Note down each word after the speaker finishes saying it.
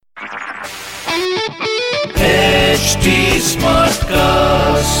HD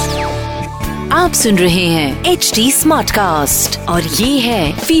Smartcast. आप सुन रहे हैं HD Smartcast और ये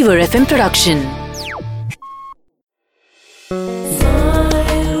है Fever FM production.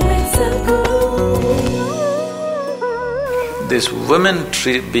 This women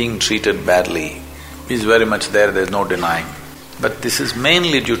being treated badly is very much there, there's no denying. But this is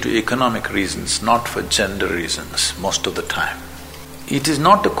mainly due to economic reasons, not for gender reasons, most of the time. It is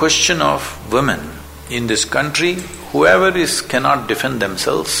not a question of women. In this country, whoever cannot defend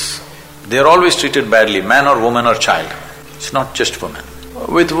themselves, they are always treated badly, man or woman or child. It's not just women.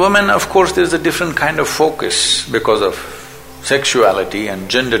 With women, of course, there's a different kind of focus because of sexuality and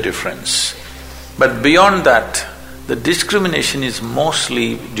gender difference. But beyond that, the discrimination is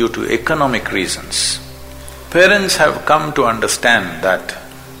mostly due to economic reasons. Parents have come to understand that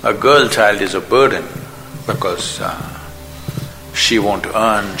a girl child is a burden because she won't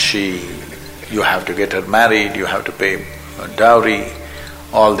earn, you have to get her married, you have to pay a dowry,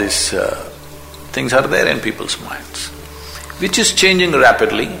 all these things are there in people's minds, which is changing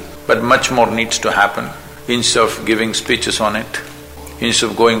rapidly, but much more needs to happen. Instead of giving speeches on it, instead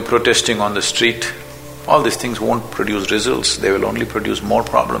of going protesting on the street, all these things won't produce results, they will only produce more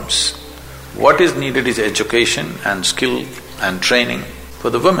problems. What is needed is education and skill and training for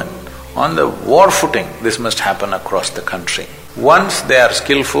the women. On the war footing, this must happen across the country. Once they are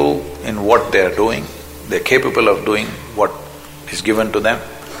skillful in what they are doing, they are capable of doing what is given to them,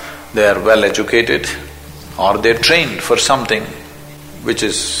 they are well educated or they are trained for something which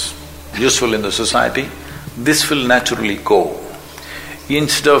is useful in the society, this will naturally go.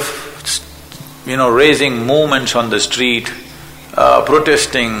 Instead of raising movements on the street,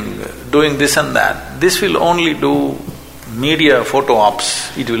 protesting, doing this and that, this will only do media photo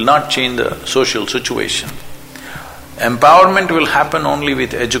ops, it will not change the social situation. Empowerment will happen only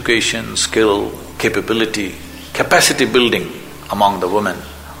with education, skill, capability, capacity building among the women.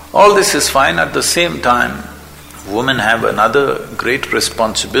 All this is fine. At the same time, women have another great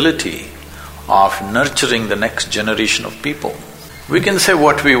responsibility of nurturing the next generation of people. We can say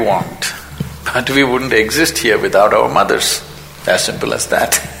what we want, but we wouldn't exist here without our mothers. As simple as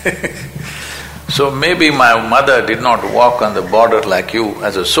that. So maybe my mother did not walk on the border like you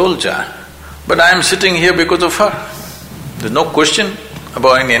as a soldier, but I am sitting here because of her. There's no question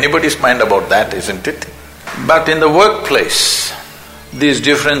about in anybody's mind about that, isn't it? But in the workplace, these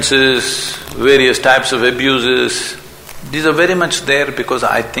differences, various types of abuses, these are very much there because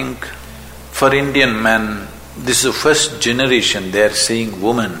I think for Indian men, this is the first generation they are seeing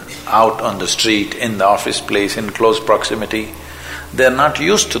women out on the street, in the office place, in close proximity. They are not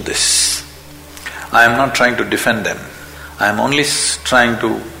used to this. I am not trying to defend them. I am only trying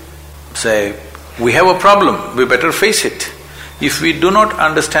to say, we have a problem, we better face it. If we do not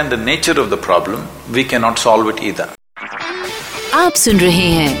understand the nature of the problem, we cannot solve it either. आप सुन रहे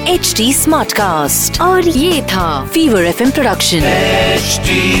हैं HD Smartcast और ये था Fever FM production.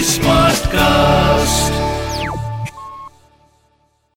 HD Smartcast.